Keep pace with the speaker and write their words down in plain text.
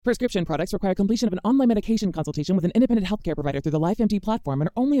Prescription products require completion of an online medication consultation with an independent healthcare provider through the LifeMD platform and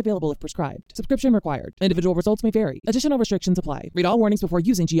are only available if prescribed. Subscription required. Individual results may vary. Additional restrictions apply. Read all warnings before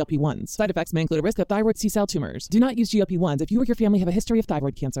using GLP-1s. Side effects may include a risk of thyroid C-cell tumors. Do not use GLP-1s if you or your family have a history of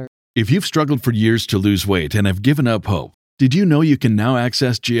thyroid cancer. If you've struggled for years to lose weight and have given up hope, did you know you can now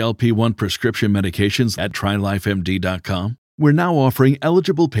access GLP-1 prescription medications at TryLifeMD.com? We're now offering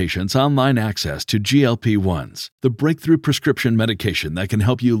eligible patients online access to GLP-1s, the breakthrough prescription medication that can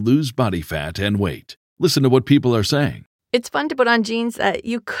help you lose body fat and weight. Listen to what people are saying. It's fun to put on jeans that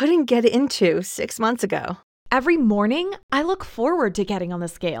you couldn't get into 6 months ago. Every morning, I look forward to getting on the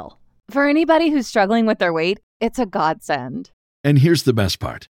scale. For anybody who's struggling with their weight, it's a godsend. And here's the best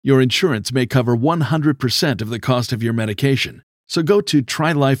part. Your insurance may cover 100% of the cost of your medication. So go to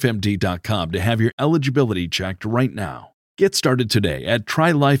TryLifeMD.com to have your eligibility checked right now. Get started today at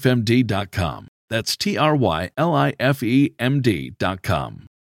TryLifeMD.com. That's TryLifeMD.com.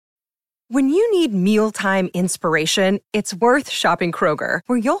 When you need mealtime inspiration, it's worth shopping Kroger,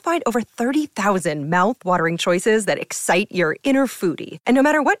 where you'll find over 30,000 mouth-watering choices that excite your inner foodie. And no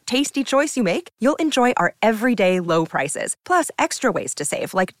matter what tasty choice you make, you'll enjoy our everyday low prices, plus extra ways to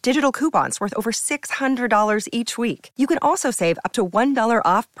save, like digital coupons worth over $600 each week. You can also save up to $1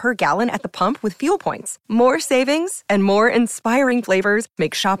 off per gallon at the pump with fuel points. More savings and more inspiring flavors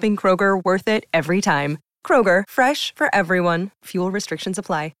make shopping Kroger worth it every time. Kroger, fresh for everyone. Fuel restrictions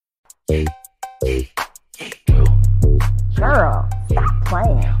apply. Girl, stop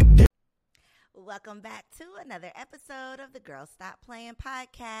playing. Welcome back to another episode of the Girl Stop Playing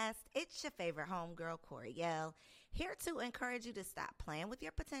podcast. It's your favorite homegirl, Coriel, here to encourage you to stop playing with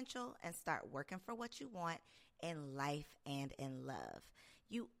your potential and start working for what you want in life and in love.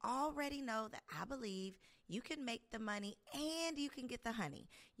 You already know that I believe you can make the money and you can get the honey.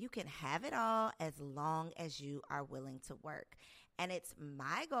 You can have it all as long as you are willing to work. And it's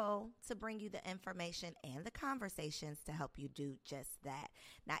my goal to bring you the information and the conversations to help you do just that.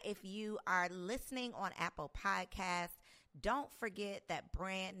 Now, if you are listening on Apple Podcasts, don't forget that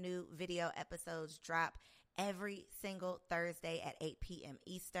brand new video episodes drop every single Thursday at 8 p.m.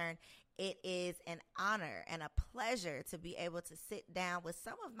 Eastern. It is an honor and a pleasure to be able to sit down with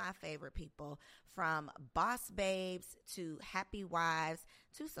some of my favorite people, from boss babes to happy wives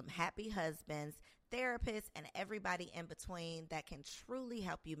to some happy husbands, therapists, and everybody in between that can truly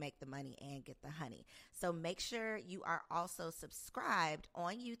help you make the money and get the honey. So make sure you are also subscribed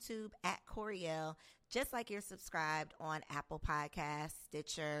on YouTube at Coriel, just like you're subscribed on Apple Podcasts,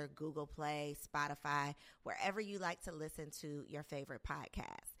 Stitcher, Google Play, Spotify, wherever you like to listen to your favorite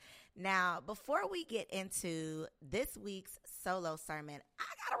podcast. Now, before we get into this week's solo sermon, I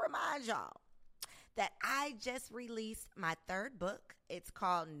got to remind y'all that I just released my third book. It's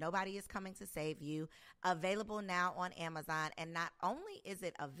called Nobody Is Coming to Save You, available now on Amazon. And not only is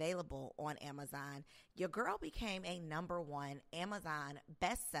it available on Amazon, your girl became a #1 Amazon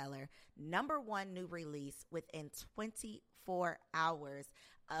bestseller, #1 new release within 24 hours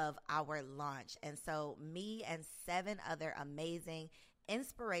of our launch. And so me and 7 other amazing,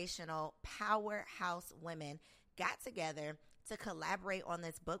 inspirational, powerhouse women got together to collaborate on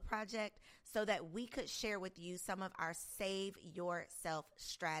this book project so that we could share with you some of our Save Yourself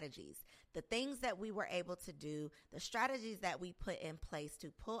strategies, the things that we were able to do, the strategies that we put in place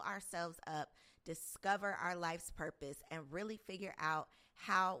to pull ourselves up, discover our life's purpose, and really figure out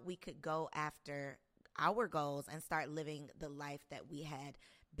how we could go after our goals and start living the life that we had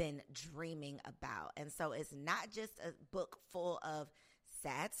been dreaming about. And so it's not just a book full of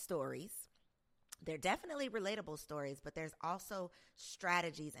sad stories. They're definitely relatable stories, but there's also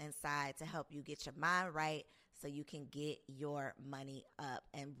strategies inside to help you get your mind right so you can get your money up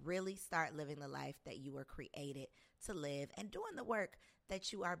and really start living the life that you were created to live and doing the work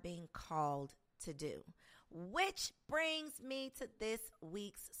that you are being called to do. Which brings me to this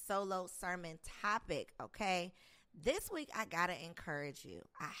week's solo sermon topic, okay? This week, I got to encourage you.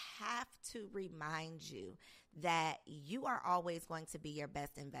 I have to remind you that you are always going to be your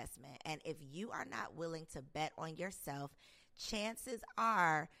best investment. And if you are not willing to bet on yourself, chances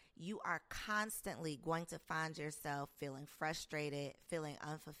are you are constantly going to find yourself feeling frustrated, feeling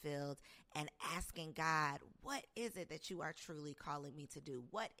unfulfilled, and asking God, what is it that you are truly calling me to do?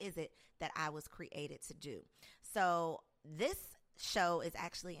 What is it that I was created to do? So this show is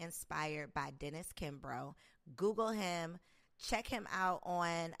actually inspired by Dennis Kimbro. Google him. Check him out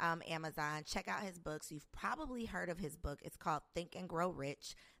on Amazon. Check out his books. You've probably heard of his book. It's called Think and Grow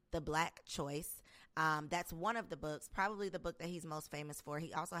Rich, The Black Choice. That's one of the books, probably the book that he's most famous for.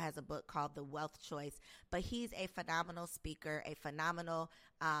 He also has a book called The Wealth Choice, but he's a phenomenal speaker, a phenomenal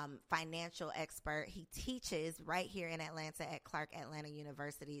financial expert. He teaches right here in Atlanta at Clark Atlanta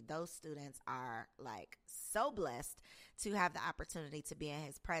University. Those students are like so blessed to have the opportunity to be in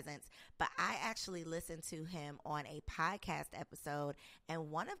his presence. But I actually listened to him on a podcast episode, and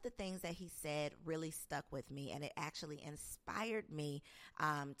one of the things that he said really stuck with me, and it actually inspired me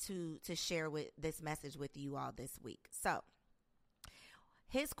to share with this message with you all this week. So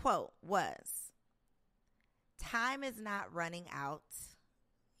his quote was, "Time is not running out.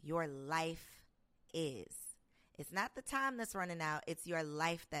 Your life is." It's not the time that's running out. It's your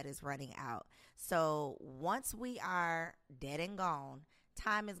life that is running out. So once we are dead and gone,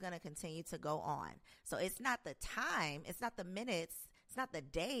 time is going to continue to go on. So it's not the time, it's not the minutes, it's not the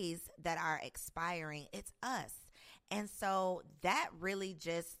days that are expiring. It's us. And so that really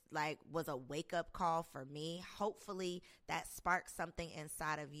just like was a wake up call for me. Hopefully that sparks something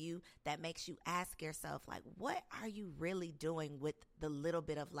inside of you that makes you ask yourself, like, what are you really doing with the little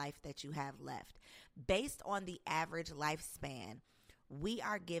bit of life that you have left? Based on the average lifespan, we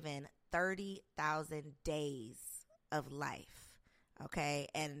are given 30,000 days of life. Okay.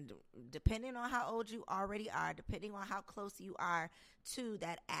 And depending on how old you already are, depending on how close you are to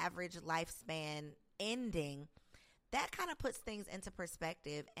that average lifespan ending, that kind of puts things into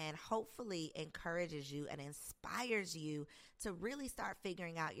perspective and hopefully encourages you and inspires you to really start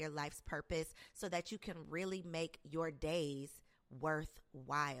figuring out your life's purpose so that you can really make your days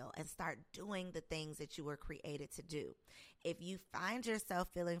worthwhile and start doing the things that you were created to do. If you find yourself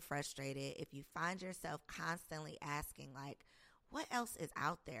feeling frustrated, if you find yourself constantly asking, like, what else is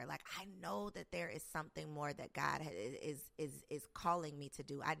out there? Like, I know that there is something more that God is calling me to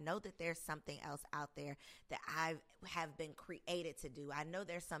do. I know that there's something else out there that I have been created to do. I know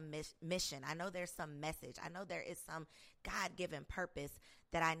there's some mission. I know there's some message. I know there is some God-given purpose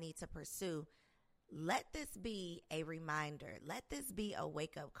that I need to pursue. Let this be a reminder. Let this be a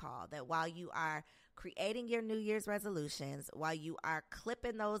wake-up call that while you are creating your New Year's resolutions, while you are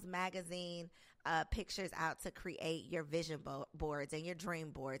clipping those magazine pictures out to create your vision boards and your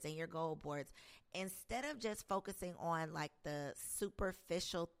dream boards and your goal boards, instead of just focusing on like the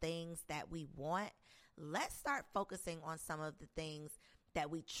superficial things that we want, let's start focusing on some of the things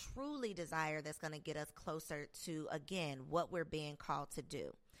that we truly desire that's going to get us closer to, again, what we're being called to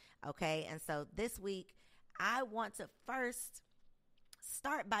do. Okay. And so this week, I want to first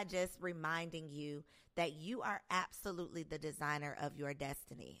start by just reminding you that you are absolutely the designer of your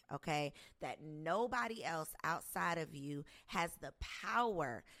destiny, okay? That nobody else outside of you has the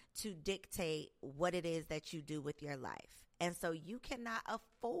power to dictate what it is that you do with your life. And so you cannot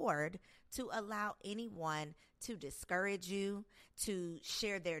afford to allow anyone to discourage you, to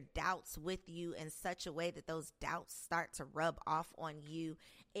share their doubts with you in such a way that those doubts start to rub off on you.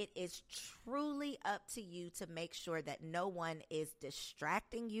 It is truly up to you to make sure that no one is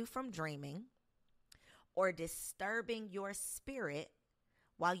distracting you from dreaming or disturbing your spirit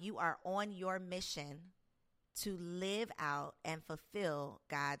while you are on your mission to live out and fulfill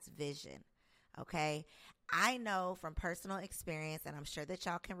God's vision. Okay. I know from personal experience, and I'm sure that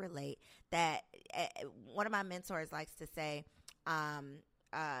y'all can relate, that one of my mentors likes to say,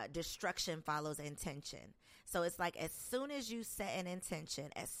 destruction follows intention. So it's like as soon as you set an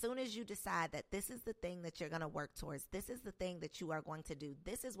intention, as soon as you decide that this is the thing that you're going to work towards, this is the thing that you are going to do,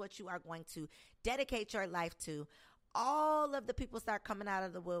 this is what you are going to dedicate your life to, all of the people start coming out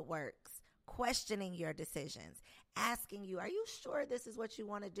of the woodworks, questioning your decisions, asking you, are you sure this is what you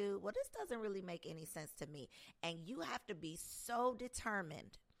want to do? Well, this doesn't really make any sense to me. And you have to be so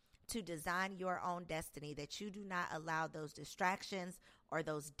determined to design your own destiny that you do not allow those distractions or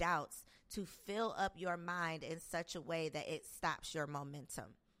those doubts to fill up your mind in such a way that it stops your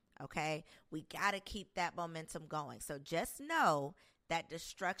momentum. Okay? We got to keep that momentum going. So just know that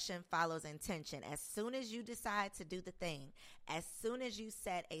destruction follows intention. As soon as you decide to do the thing, as soon as you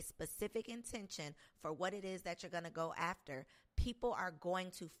set a specific intention for what it is that you're going to go after, people are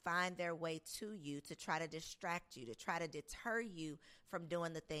going to find their way to you to try to distract you, to try to deter you from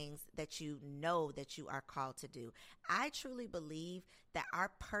doing the things that you know that you are called to do. I truly believe that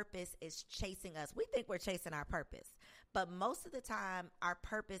our purpose is chasing us. We think we're chasing our purpose, but most of the time our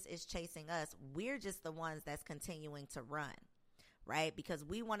purpose is chasing us. We're just the ones that's continuing to run. Right? Because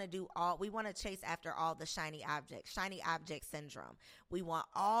we want to chase after all the shiny object syndrome. We want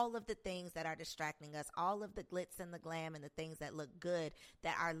all of the things that are distracting us, all of the glitz and the glam and the things that look good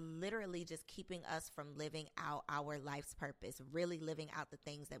that are literally just keeping us from living out our life's purpose, really living out the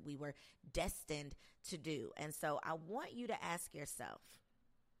things that we were destined to do. And so I want you to ask yourself,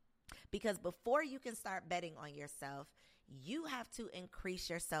 because before you can start betting on yourself, you have to increase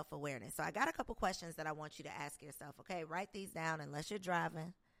your self-awareness. So I got a couple questions that I want you to ask yourself. Okay, write these down unless you're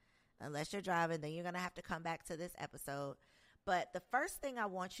driving. unless you're driving, then you're going to have to come back to this episode. But the first thing I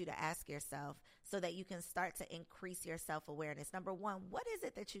want you to ask yourself so that you can start to increase your self-awareness, number one, what is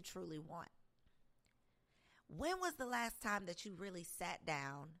it that you truly want? When was the last time that you really sat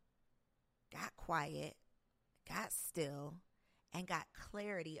down, got quiet, got still, and got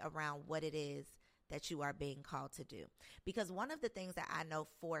clarity around what it is that you are being called to do? Because one of the things that I know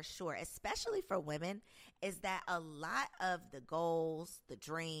for sure, especially for women, is that a lot of the goals, the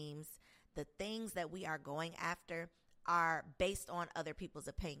dreams, the things that we are going after are based on other people's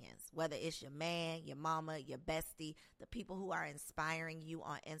opinions, whether it's your man, your mama, your bestie, the people who are inspiring you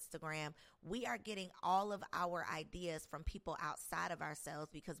on Instagram. We are getting all of our ideas from people outside of ourselves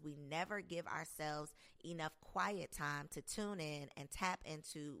because we never give ourselves enough quiet time to tune in and tap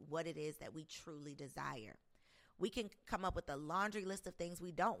into what it is that we truly desire. We can come up with a laundry list of things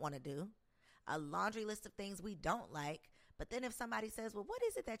we don't want to do, a laundry list of things we don't like. But then if somebody says, well, what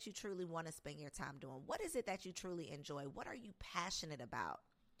is it that you truly want to spend your time doing? What is it that you truly enjoy? What are you passionate about?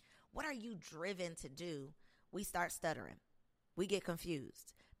 What are you driven to do? We start stuttering. We get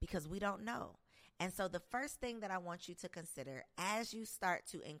confused because we don't know. And so the first thing that I want you to consider as you start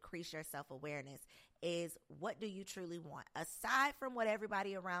to increase your self-awareness is, what do you truly want? Aside from what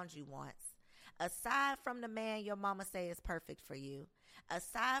everybody around you wants, aside from the man your mama say is perfect for you,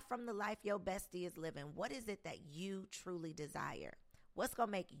 aside from the life your bestie is living, what is it that you truly desire? What's going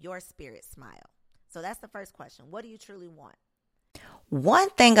to make your spirit smile? So that's the first question. What do you truly want? One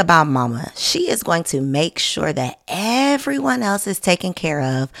thing about mama, she is going to make sure that everyone else is taken care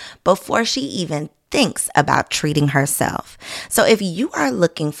of before she even thinks about treating herself. So if you are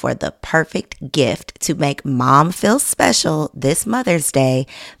looking for the perfect gift to make mom feel special this Mother's Day,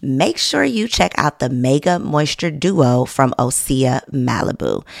 make sure you check out the Mega Moisture Duo from Osea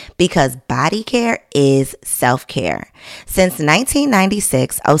Malibu, because body care is self-care. Since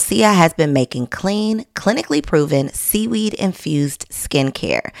 1996, Osea has been making clean, clinically proven seaweed-infused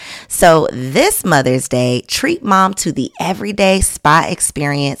skincare. So this Mother's Day, treat mom to the everyday spa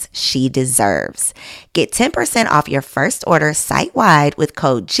experience she deserves. Get 10% off your first order site-wide with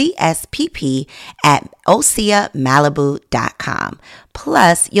code GSPP at OseaMalibu.com.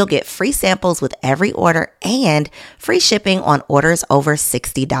 Plus, you'll get free samples with every order and free shipping on orders over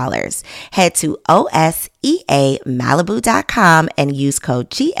 $60. Head to OSEAMalibu.com and use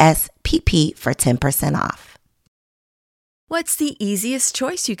code GSPP for 10% off. What's the easiest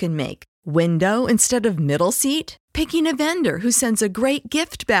choice you can make? Window instead of middle seat? Picking a vendor who sends a great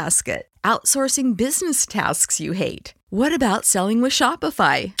gift basket? Outsourcing business tasks you hate? What about selling with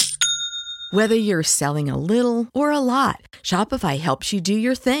Shopify? Whether you're selling a little or a lot, Shopify helps you do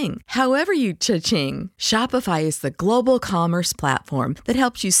your thing, however you cha-ching. Shopify is the global commerce platform that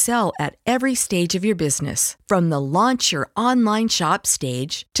helps you sell at every stage of your business. From the launch your online shop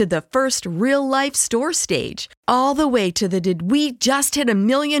stage to the first real-life store stage, all the way to the did we just hit 1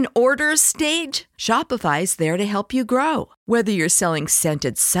 million orders stage. Shopify's there to help you grow. Whether you're selling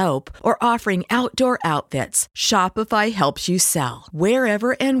scented soap or offering outdoor outfits, Shopify helps you sell.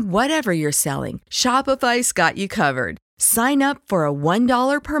 Wherever and whatever you're selling, Shopify's got you covered. Sign up for a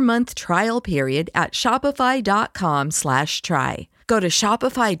 $1 per month trial period at shopify.com/try. Go to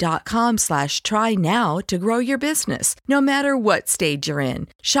shopify.com/try now to grow your business, no matter what stage you're in.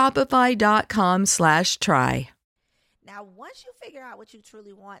 Shopify.com/try. Now, once you figure out what you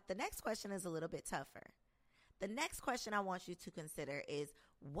truly want, the next question is a little bit tougher. The next question I want you to consider is,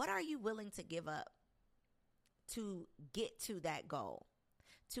 what are you willing to give up to get to that goal,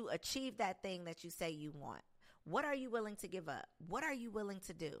 to achieve that thing that you say you want? What are you willing to give up? What are you willing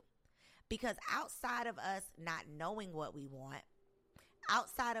to do? Because outside of us not knowing what we want,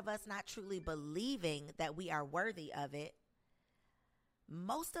 outside of us not truly believing that we are worthy of it,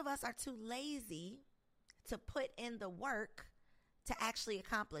 most of us are too lazy to put in the work to actually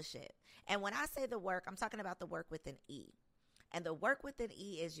accomplish it. And when I say the work, I'm talking about the work with an E. And the work with an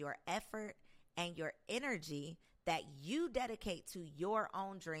E is your effort and your energy that you dedicate to your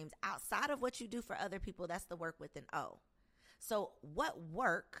own dreams outside of what you do for other people. That's the work with an O. So what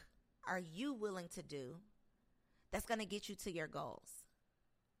work are you willing to do that's going to get you to your goals?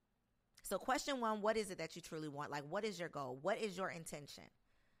 So question 1, what is it that you truly want? Like, what is your goal? What is your intention?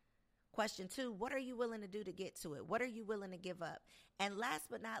 Question 2, what are you willing to do to get to it? What are you willing to give up? And last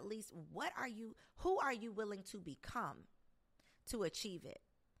but not least, who are you willing to become to achieve it?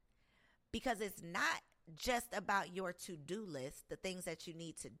 Because it's not just about your to-do list, the things that you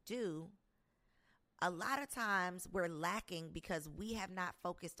need to do. A lot of times we're lacking because we have not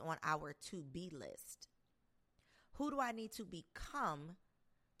focused on our to-be list. Who do I need to become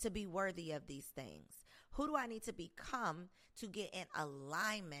to be worthy of these things? Who do I need to become to get in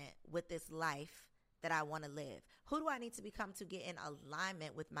alignment with this life that I want to live? Who do I need to become to get in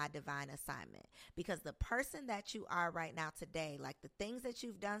alignment with my divine assignment? Because the person that you are right now today, like the things that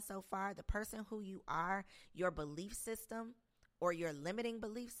you've done so far, the person who you are, your belief system or your limiting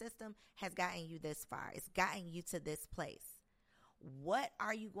belief system has gotten you this far. It's gotten you to this place. What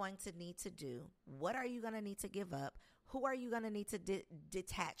are you going to need to do? What are you going to need to give up? Who are you going to need to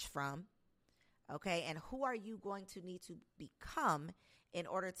detach from? Okay. And who are you going to need to become in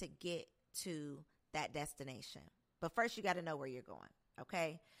order to get to that destination? But first, you got to know where you're going.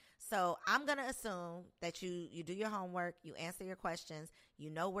 Okay. So I'm going to assume that you do your homework, you answer your questions,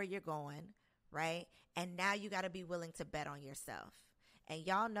 you know where you're going, right? And now you got to be willing to bet on yourself. And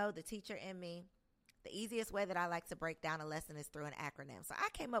y'all know the teacher in me. The easiest way that I like to break down a lesson is through an acronym. So I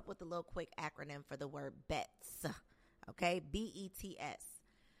came up with a little quick acronym for the word BETS. Okay, BETS.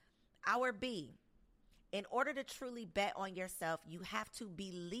 Our B, in order to truly bet on yourself, you have to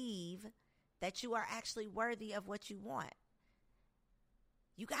believe that you are actually worthy of what you want.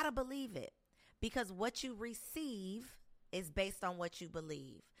 You got to believe it, because what you receive is based on what you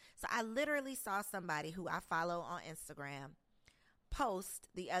believe. So I literally saw somebody who I follow on Instagram post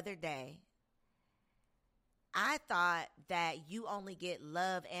the other day. I thought that you only get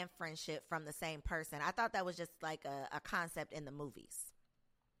love and friendship from the same person. I thought that was just like a concept in the movies.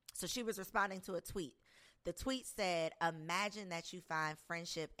 So she was responding to a tweet. The tweet said, imagine that you find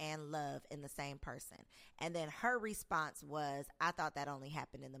friendship and love in the same person. And then her response was, I thought that only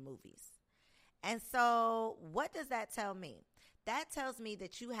happened in the movies. And so what does that tell me? That tells me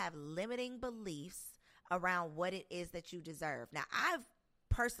that you have limiting beliefs around what it is that you deserve. Now, I've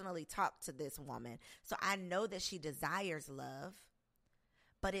personally talked to this woman, so I know that she desires love,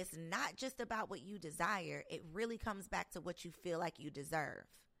 but it's not just about what you desire. It really comes back to what you feel like you deserve.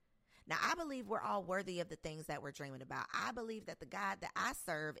 Now, I believe we're all worthy of the things that we're dreaming about. I believe that the God that I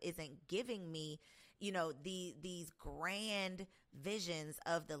serve isn't giving me, these grand visions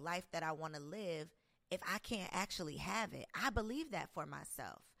of the life that I want to live if I can't actually have it. I believe that for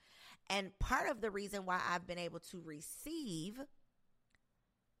myself. And part of the reason why I've been able to receive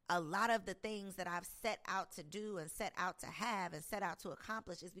a lot of the things that I've set out to do and set out to have and set out to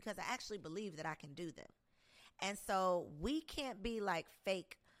accomplish is because I actually believe that I can do them. And so we can't be like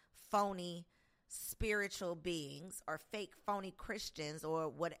fake, phony spiritual beings or fake, phony Christians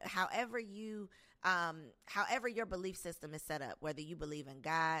or however your belief system is set up, whether you believe in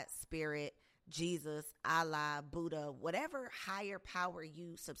God, spirit, Jesus, Allah, Buddha, whatever higher power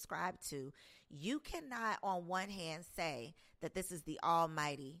you subscribe to, you cannot on one hand say that this is the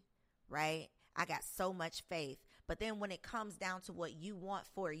Almighty, right? I got so much faith. But then when it comes down to what you want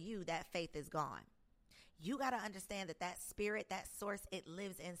for you, that faith is gone. You got to understand that spirit, that source, it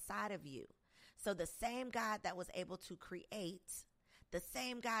lives inside of you. So the same God that was able to create, the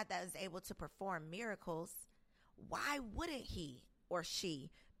same God that is able to perform miracles, why wouldn't he or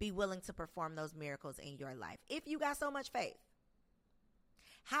she be willing to perform those miracles in your life if you got so much faith?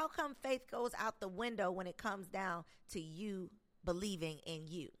 How come faith goes out the window when it comes down to you believing in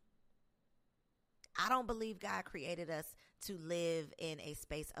you? I don't believe God created us to live in a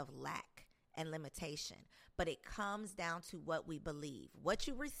space of lack and limitation, but it comes down to what we believe. What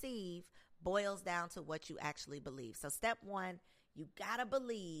you receive boils down to what you actually believe. So step one, you got to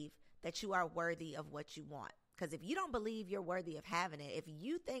believe that you are worthy of what you want. Because if you don't believe you're worthy of having it, if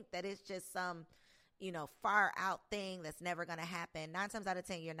you think that it's just some, far out thing that's never going to happen, 9 times out of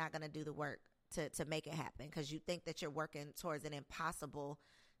 10, you're not going to do the work to make it happen because you think that you're working towards an impossible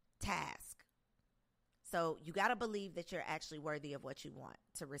task. So you got to believe that you're actually worthy of what you want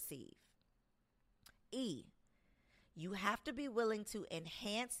to receive. E, you have to be willing to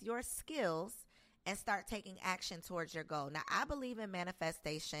enhance your skills and start taking action towards your goal. Now, I believe in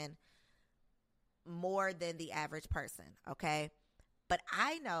manifestation more than the average person, okay? But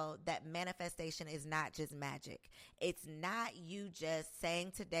I know that manifestation is not just magic. It's not you just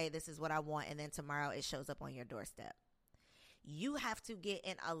saying today, this is what I want, and then tomorrow it shows up on your doorstep. You have to get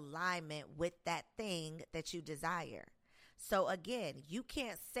in alignment with that thing that you desire. So again, you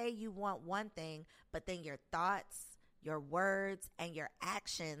can't say you want one thing, but then your thoughts, your words, and your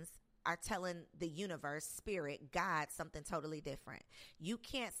actions are telling the universe, spirit, God, something totally different. You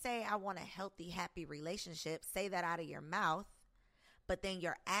can't say, I want a healthy, happy relationship. Say that out of your mouth. But then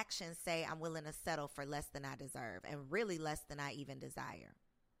your actions say, I'm willing to settle for less than I deserve and really less than I even desire.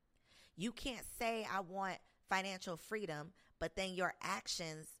 You can't say, I want financial freedom, but then your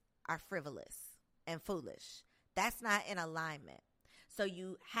actions are frivolous and foolish. That's not in alignment. So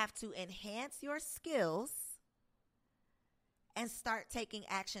you have to enhance your skills and start taking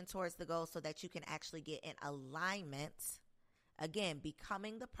action towards the goal so that you can actually get in alignment. Again,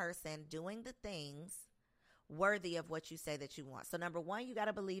 becoming the person, doing the things worthy of what you say that you want. So number one, you got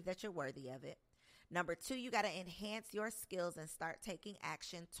to believe that you're worthy of it. Number two, you got to enhance your skills and start taking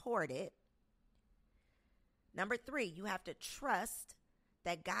action toward it. Number three, you have to trust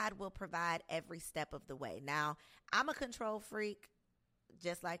that God will provide every step of the way. Now, I'm a control freak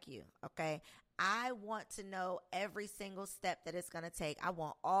just like you, okay? I want to know every single step that it's going to take. I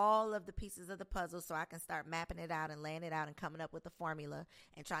want all of the pieces of the puzzle so I can start mapping it out and laying it out and coming up with a formula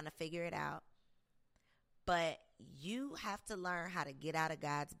and trying to figure it out. But you have to learn how to get out of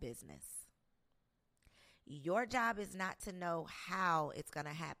God's business. Your job is not to know how it's going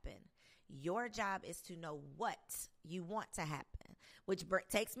to happen. Your job is to know what you want to happen, which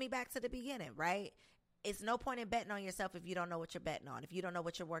takes me back to the beginning, right? It's no point in betting on yourself if you don't know what you're betting on, if you don't know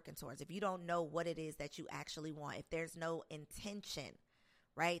what you're working towards, if you don't know what it is that you actually want, if there's no intention,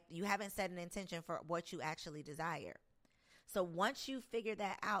 right? You haven't set an intention for what you actually desire. So once you figure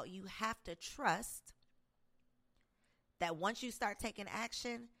that out, you have to trust that once you start taking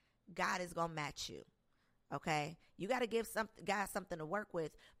action, God is going to match you. Okay, you got to give God something to work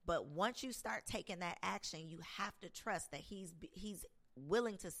with. But once you start taking that action, you have to trust that he's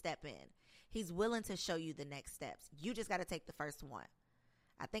willing to step in. He's willing to show you the next steps. You just got to take the first one.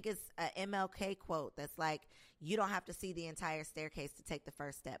 I think it's an MLK quote that's like, you don't have to see the entire staircase to take the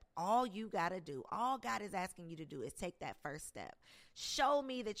first step. All you got to do, all God is asking you to do is take that first step. Show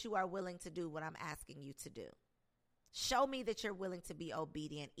me that you are willing to do what I'm asking you to do. Show me that you're willing to be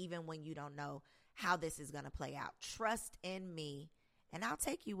obedient even when you don't know how this is going to play out. Trust in me, and I'll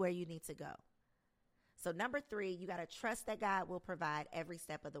take you where you need to go. So number three, you got to trust that God will provide every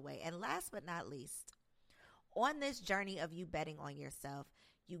step of the way. And last but not least, on this journey of you betting on yourself,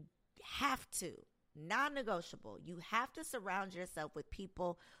 you have to, non-negotiable, you have to surround yourself with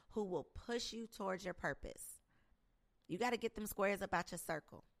people who will push you towards your purpose. You got to get them squares up out your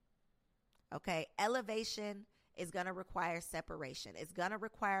circle. Okay, elevation is going to require separation. It's going to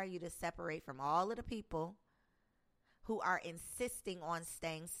require you to separate from all of the people who are insisting on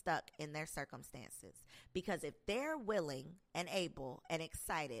staying stuck in their circumstances. Because if they're willing and able and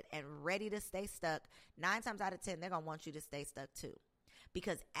excited and ready to stay stuck, 9 times out of 10, they're going to want you to stay stuck too.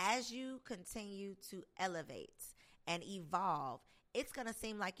 Because as you continue to elevate and evolve, it's going to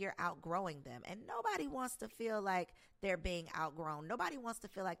seem like you're outgrowing them. And nobody wants to feel like they're being outgrown. Nobody wants to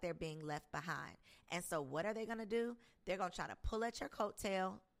feel like they're being left behind. And so what are they going to do? They're going to try to pull at your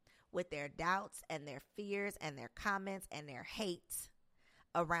coattail with their doubts and their fears and their comments and their hate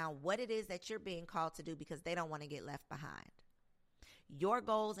around what it is that you're being called to do because they don't want to get left behind. Your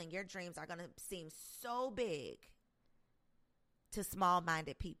goals and your dreams are going to seem so big to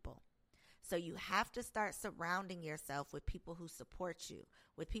small-minded people. So you have to start surrounding yourself with people who support you,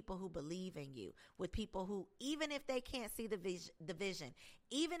 with people who believe in you, with people who, even if they can't see the vision,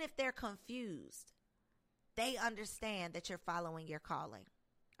 even if they're confused, they understand that you're following your calling.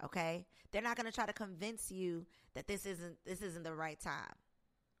 Okay? They're not going to try to convince you that this isn't the right time,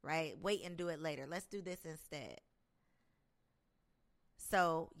 right? Wait and do it later. Let's do this instead.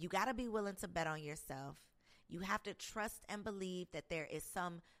 So you got to be willing to bet on yourself. You have to trust and believe that there is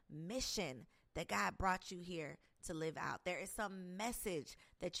some mission that God brought you here to live out. There is some message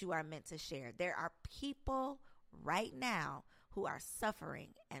that you are meant to share. There are people right now who are suffering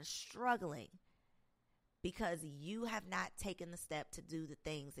and struggling because you have not taken the step to do the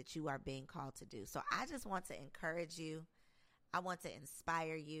things that you are being called to do. So I just want to encourage you. I want to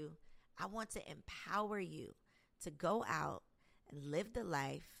inspire you. I want to empower you to go out and live the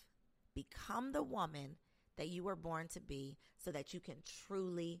life, become the woman that you were born to be so that you can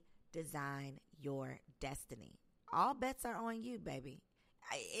truly design your destiny. All bets are on you, baby.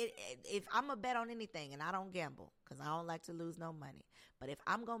 If I'm going to bet on anything, and I don't gamble because I don't like to lose no money, but if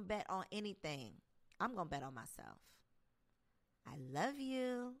I'm going to bet on anything, I'm going to bet on myself. I love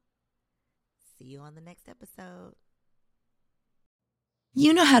you. See you on the next episode.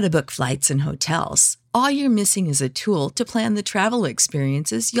 You know how to book flights and hotels. All you're missing is a tool to plan the travel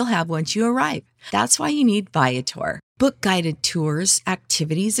experiences you'll have once you arrive. That's why you need Viator. Book guided tours,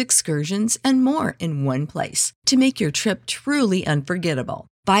 activities, excursions, and more in one place to make your trip truly unforgettable.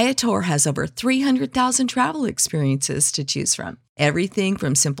 Viator has over 300,000 travel experiences to choose from. Everything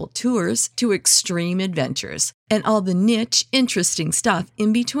from simple tours to extreme adventures and all the niche, interesting stuff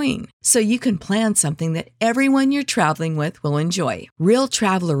in between. So you can plan something that everyone you're traveling with will enjoy. Real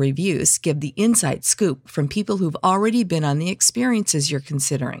traveler reviews give the inside scoop from people who've already been on the experiences you're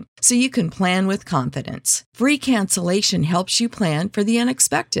considering. So you can plan with confidence. Free cancellation helps you plan for the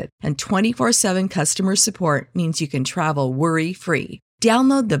unexpected. And 24/7 customer support means you can travel worry-free.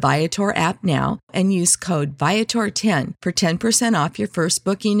 Download the Viator app now and use code Viator10 for 10% off your first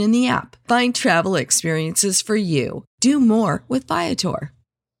booking in the app. Find travel experiences for you. Do more with Viator.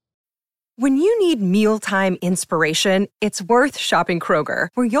 When you need mealtime inspiration, it's worth shopping Kroger,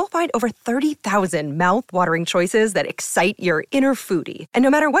 where you'll find over 30,000 mouth-watering choices that excite your inner foodie. And no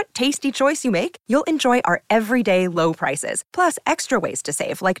matter what tasty choice you make, you'll enjoy our everyday low prices, plus extra ways to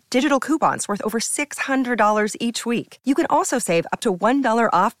save, like digital coupons worth over $600 each week. You can also save up to $1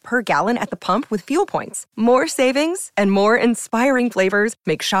 off per gallon at the pump with fuel points. More savings and more inspiring flavors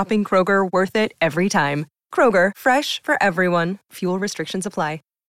make shopping Kroger worth it every time. Kroger, fresh for everyone. Fuel restrictions apply.